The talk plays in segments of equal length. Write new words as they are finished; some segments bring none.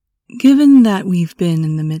Given that we've been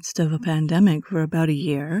in the midst of a pandemic for about a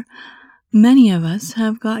year, many of us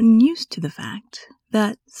have gotten used to the fact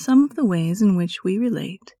that some of the ways in which we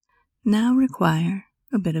relate now require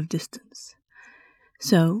a bit of distance.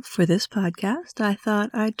 So, for this podcast, I thought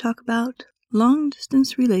I'd talk about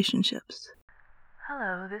long-distance relationships.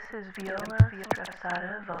 Hello, this is Viola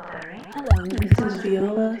Strepsada Volteri. Hello, this is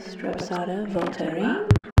Viola Strepsada Volteri.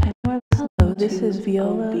 Hello, this is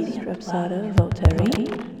Viola Strepsada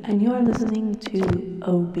Volteri, and you're listening to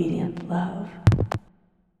Obedient Love.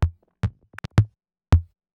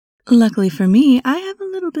 Luckily for me, I have a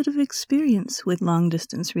little bit of experience with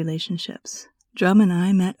long-distance relationships. Drum and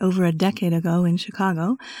I met over a decade ago in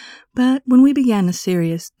Chicago, but when we began a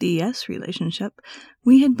serious DS relationship,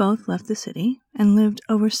 we had both left the city and lived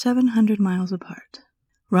over 700 miles apart.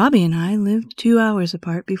 Robbie and I lived 2 hours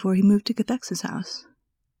apart before he moved to Cathex's house.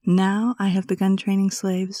 Now I have begun training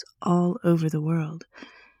slaves all over the world,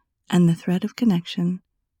 and the thread of connection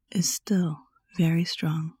is still very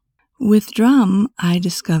strong. With Drum, I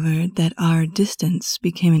discovered that our distance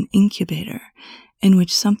became an incubator in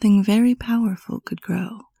which something very powerful could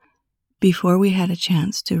grow. Before we had a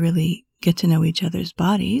chance to really get to know each other's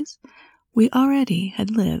bodies, we already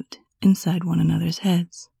had lived inside one another's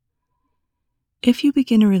heads. If you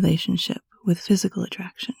begin a relationship with physical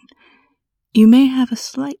attraction, you may have a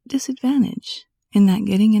slight disadvantage in that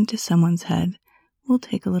getting into someone's head will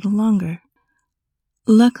take a little longer.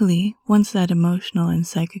 Luckily, once that emotional and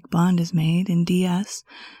psychic bond is made in DS,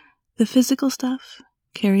 the physical stuff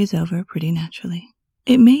carries over pretty naturally.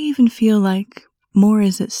 It may even feel like more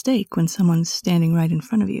is at stake when someone's standing right in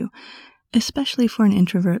front of you, especially for an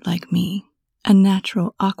introvert like me. A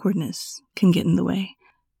natural awkwardness can get in the way.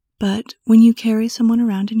 But when you carry someone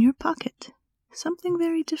around in your pocket, something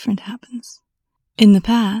very different happens. In the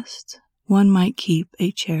past, one might keep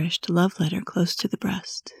a cherished love letter close to the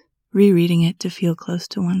breast, rereading it to feel close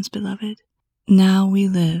to one's beloved. Now we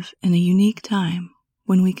live in a unique time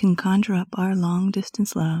when we can conjure up our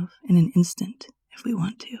long-distance love in an instant if we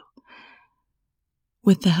want to.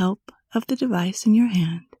 With the help of the device in your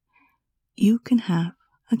hand, you can have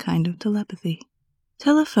a kind of telepathy.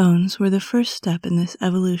 Telephones were the first step in this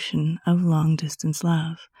evolution of long-distance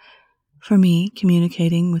love. For me,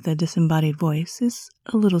 communicating with a disembodied voice is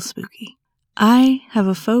a little spooky. I have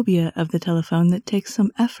a phobia of the telephone that takes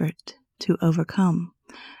some effort to overcome.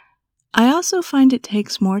 I also find it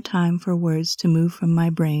takes more time for words to move from my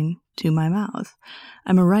brain to my mouth.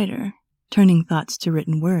 I'm a writer. Turning thoughts to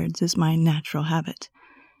written words is my natural habit.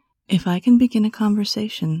 If I can begin a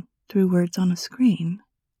conversation through words on a screen,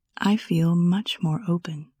 I feel much more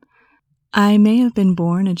open. I may have been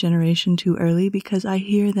born a generation too early because I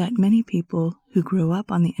hear that many people who grew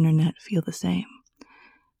up on the internet feel the same.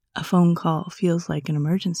 A phone call feels like an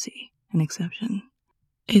emergency, an exception.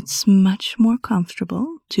 It's much more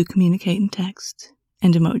comfortable to communicate in text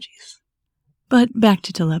and emojis. But back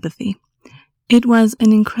to telepathy. It was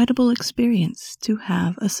an incredible experience to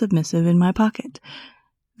have a submissive in my pocket.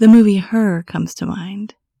 The movie Her comes to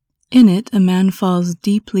mind. In it, a man falls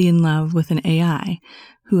deeply in love with an AI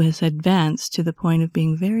who has advanced to the point of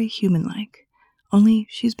being very human-like, only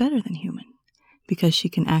she's better than human, because she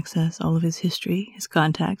can access all of his history, his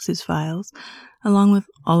contacts, his files, along with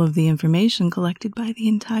all of the information collected by the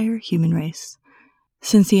entire human race.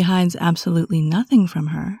 Since he hides absolutely nothing from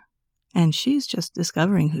her, and she's just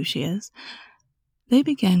discovering who she is, they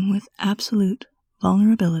begin with absolute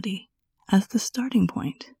vulnerability as the starting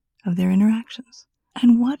point of their interactions.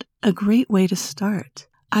 And what a great way to start.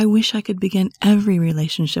 I wish I could begin every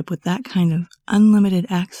relationship with that kind of unlimited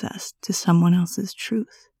access to someone else's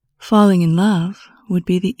truth. Falling in love would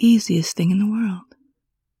be the easiest thing in the world.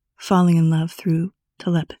 Falling in love through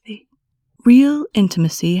telepathy. Real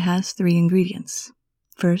intimacy has 3 ingredients.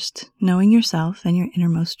 First, knowing yourself and your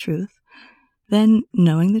innermost truth. Then,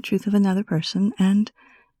 knowing the truth of another person. And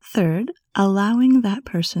third, allowing that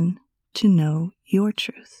person to know your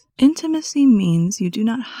truth. Intimacy means you do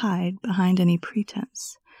not hide behind any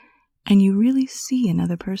pretense, and you really see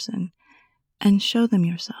another person and show them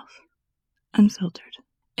yourself, unfiltered.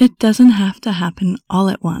 It doesn't have to happen all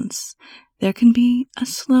at once. There can be a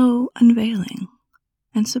slow unveiling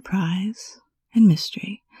and surprise and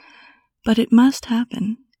mystery, but it must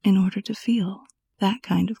happen in order to feel that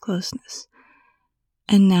kind of closeness.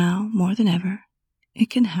 And now, more than ever, it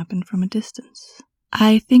can happen from a distance.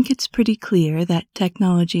 I think it's pretty clear that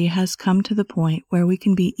technology has come to the point where we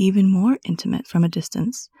can be even more intimate from a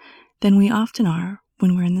distance than we often are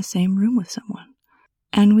when we're in the same room with someone.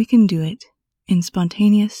 And we can do it in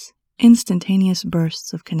spontaneous, instantaneous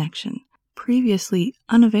bursts of connection, previously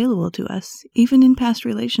unavailable to us even in past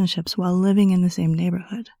relationships while living in the same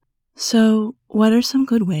neighborhood. So, what are some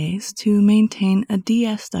good ways to maintain a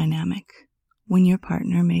DS dynamic when your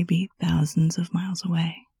partner may be thousands of miles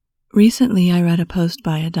away? Recently, I read a post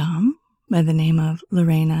by a dom by the name of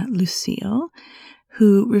Lorena Lucille,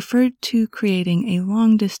 who referred to creating a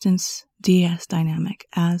long-distance DS dynamic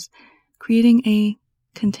as creating a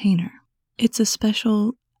container. It's a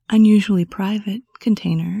special, unusually private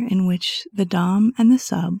container in which the dom and the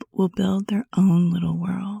sub will build their own little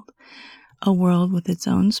world. A world with its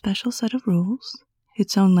own special set of rules,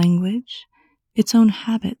 its own language, its own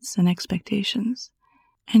habits and expectations.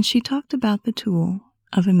 And she talked about the tool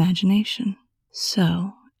of imagination.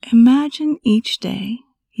 So, imagine each day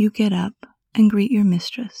you get up and greet your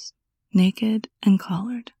mistress, naked and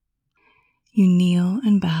collared. You kneel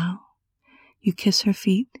and bow. You kiss her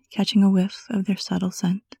feet, catching a whiff of their subtle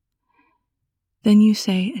scent. Then you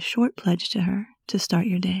say a short pledge to her to start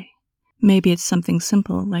your day. Maybe it's something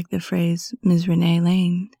simple like the phrase Ms. Renee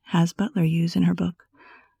Lane has Butler use in her book,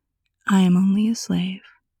 "I am only a slave.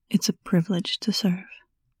 It's a privilege to serve."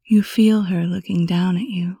 You feel her looking down at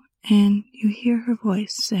you, and you hear her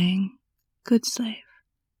voice saying, "Good slave.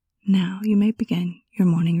 Now you may begin your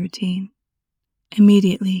morning routine."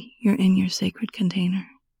 Immediately, you're in your sacred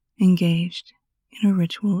container, engaged in a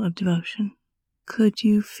ritual of devotion. Could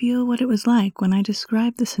you feel what it was like when I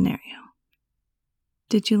described the scenario?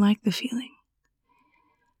 Did you like the feeling?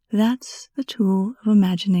 That's the tool of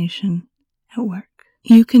imagination at work.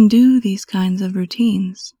 You can do these kinds of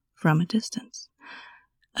routines from a distance.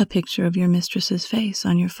 A picture of your mistress's face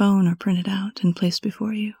on your phone or printed out and placed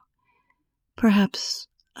before you. Perhaps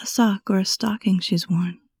a sock or a stocking she's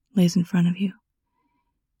worn lays in front of you.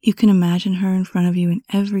 You can imagine her in front of you in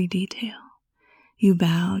every detail. You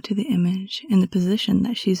bow to the image in the position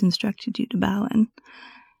that she's instructed you to bow in.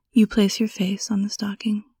 You place your face on the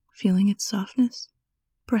stocking, feeling its softness,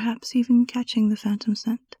 perhaps even catching the phantom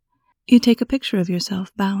scent. You take a picture of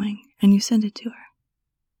yourself bowing and you send it to her.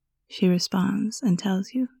 She responds and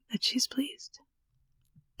tells you that she's pleased.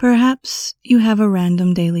 Perhaps you have a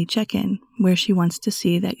random daily check-in where she wants to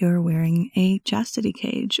see that you're wearing a chastity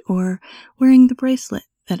cage or wearing the bracelet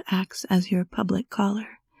that acts as your public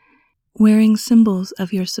collar. Wearing symbols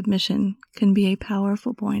of your submission can be a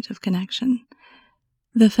powerful point of connection.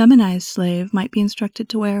 The feminized slave might be instructed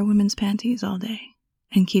to wear women's panties all day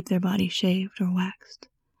and keep their body shaved or waxed.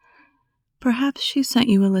 Perhaps she sent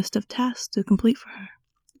you a list of tasks to complete for her.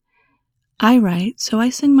 I write, so I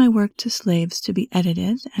send my work to slaves to be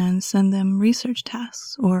edited and send them research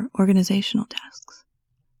tasks or organizational tasks.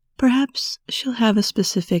 Perhaps she'll have a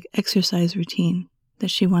specific exercise routine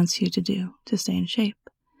that she wants you to do to stay in shape.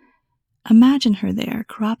 Imagine her there,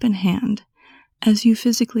 crop in hand, as you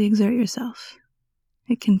physically exert yourself.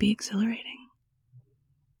 It can be exhilarating.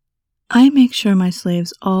 I make sure my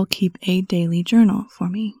slaves all keep a daily journal for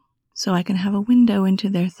me, so I can have a window into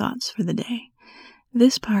their thoughts for the day.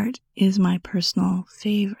 This part is my personal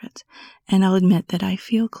favorite, and I'll admit that I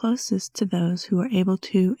feel closest to those who are able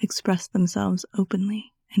to express themselves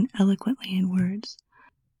openly and eloquently in words.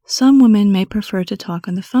 Some women may prefer to talk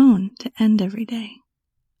on the phone to end every day.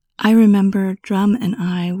 I remember Drum and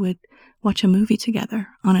I would watch a movie together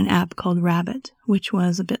on an app called Rabbit, which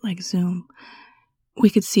was a bit like Zoom.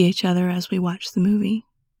 We could see each other as we watched the movie,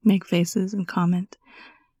 make faces and comment.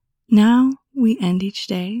 Now we end each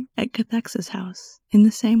day at Cathex's house in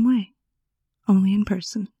the same way, only in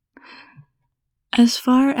person. As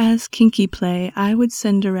far as kinky play, I would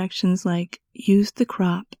send directions like, use the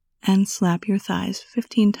crop and slap your thighs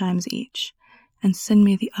 15 times each, and send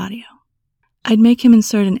me the audio. I'd make him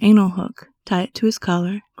insert an anal hook, tie it to his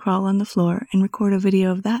collar, crawl on the floor, and record a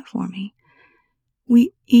video of that for me.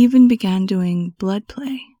 We even began doing blood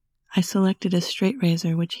play. I selected a straight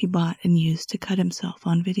razor which he bought and used to cut himself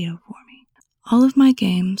on video for me. All of my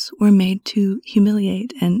games were made to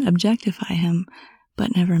humiliate and objectify him,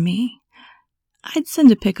 but never me. I'd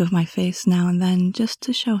send a pic of my face now and then just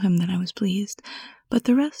to show him that I was pleased, but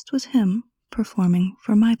the rest was him performing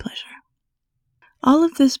for my pleasure. All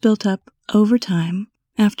of this built up over time,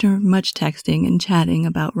 after much texting and chatting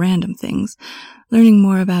about random things, learning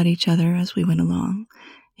more about each other as we went along.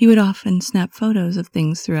 He would often snap photos of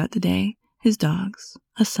things throughout the day, his dogs,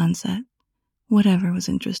 a sunset, whatever was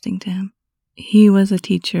interesting to him. He was a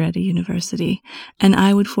teacher at a university, and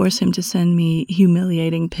I would force him to send me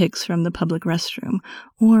humiliating pics from the public restroom,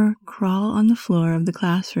 or crawl on the floor of the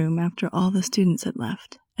classroom after all the students had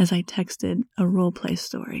left, as I texted a role-play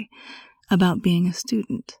story about being a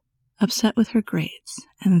student, upset with her grades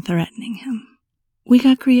and threatening him. We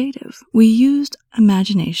got creative. We used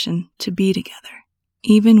imagination to be together,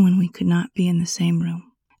 even when we could not be in the same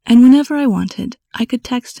room. And whenever I wanted, I could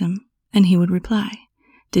text him, and he would reply,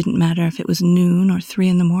 Didn't matter if it was noon or 3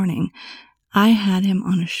 in the morning. I had him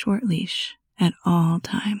on a short leash at all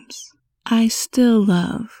times. I still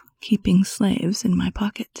love keeping slaves in my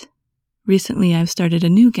pocket. Recently, I've started a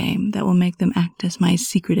new game that will make them act as my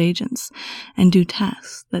secret agents and do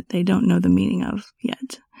tasks that they don't know the meaning of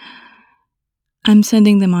yet. I'm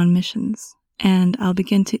sending them on missions, and I'll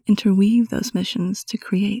begin to interweave those missions to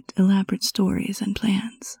create elaborate stories and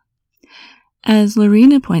plans. As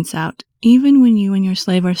Lorena points out, even when you and your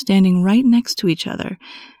slave are standing right next to each other,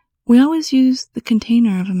 we always use the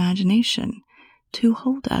container of imagination to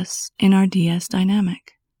hold us in our DS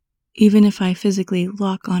dynamic. Even if I physically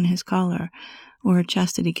lock on his collar or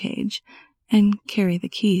chastity cage and carry the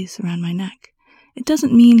keys around my neck, it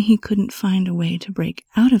doesn't mean he couldn't find a way to break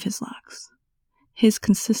out of his locks. His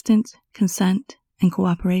consistent consent and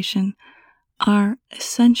cooperation are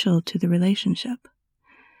essential to the relationship.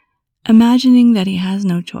 Imagining that he has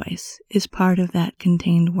no choice is part of that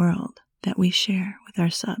contained world that we share with our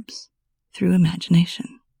subs through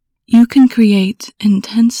imagination. You can create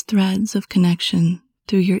intense threads of connection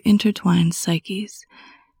through your intertwined psyches.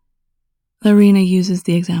 Lorena uses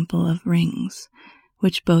the example of rings,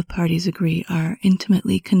 which both parties agree are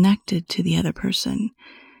intimately connected to the other person.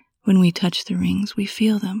 When we touch the rings, we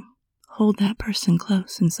feel them, hold that person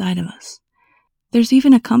close inside of us. There's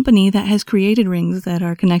even a company that has created rings that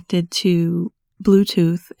are connected to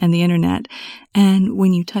Bluetooth and the internet, and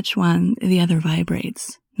when you touch one, the other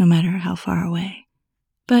vibrates, no matter how far away.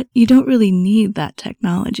 But you don't really need that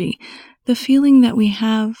technology. The feeling that we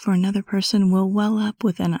have for another person will well up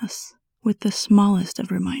within us with the smallest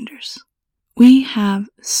of reminders. We have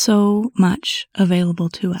so much available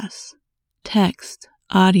to us. Text,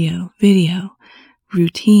 audio, video,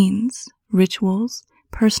 routines, rituals,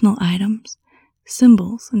 personal items,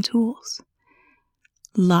 symbols and tools,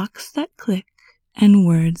 locks that click and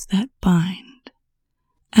words that bind.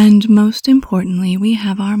 And most importantly, we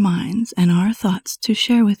have our minds and our thoughts to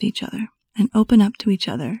share with each other and open up to each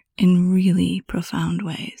other in really profound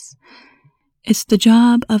ways. It's the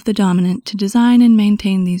job of the dominant to design and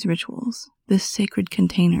maintain these rituals, this sacred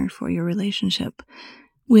container for your relationship.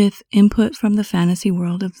 With input from the fantasy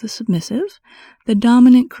world of the submissive, the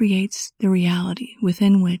dominant creates the reality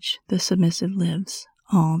within which the submissive lives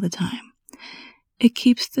all the time. It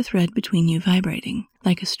keeps the thread between you vibrating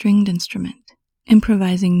like a stringed instrument,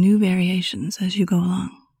 improvising new variations as you go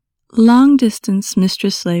along. Long-distance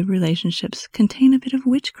mistress-slave relationships contain a bit of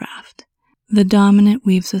witchcraft. The dominant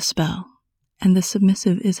weaves a spell, and the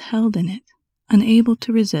submissive is held in it, unable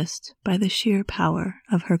to resist by the sheer power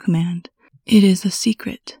of her command. It is a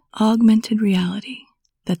secret, augmented reality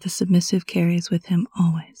that the submissive carries with him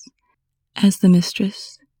always, as the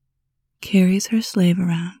mistress carries her slave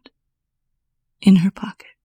around in her pocket.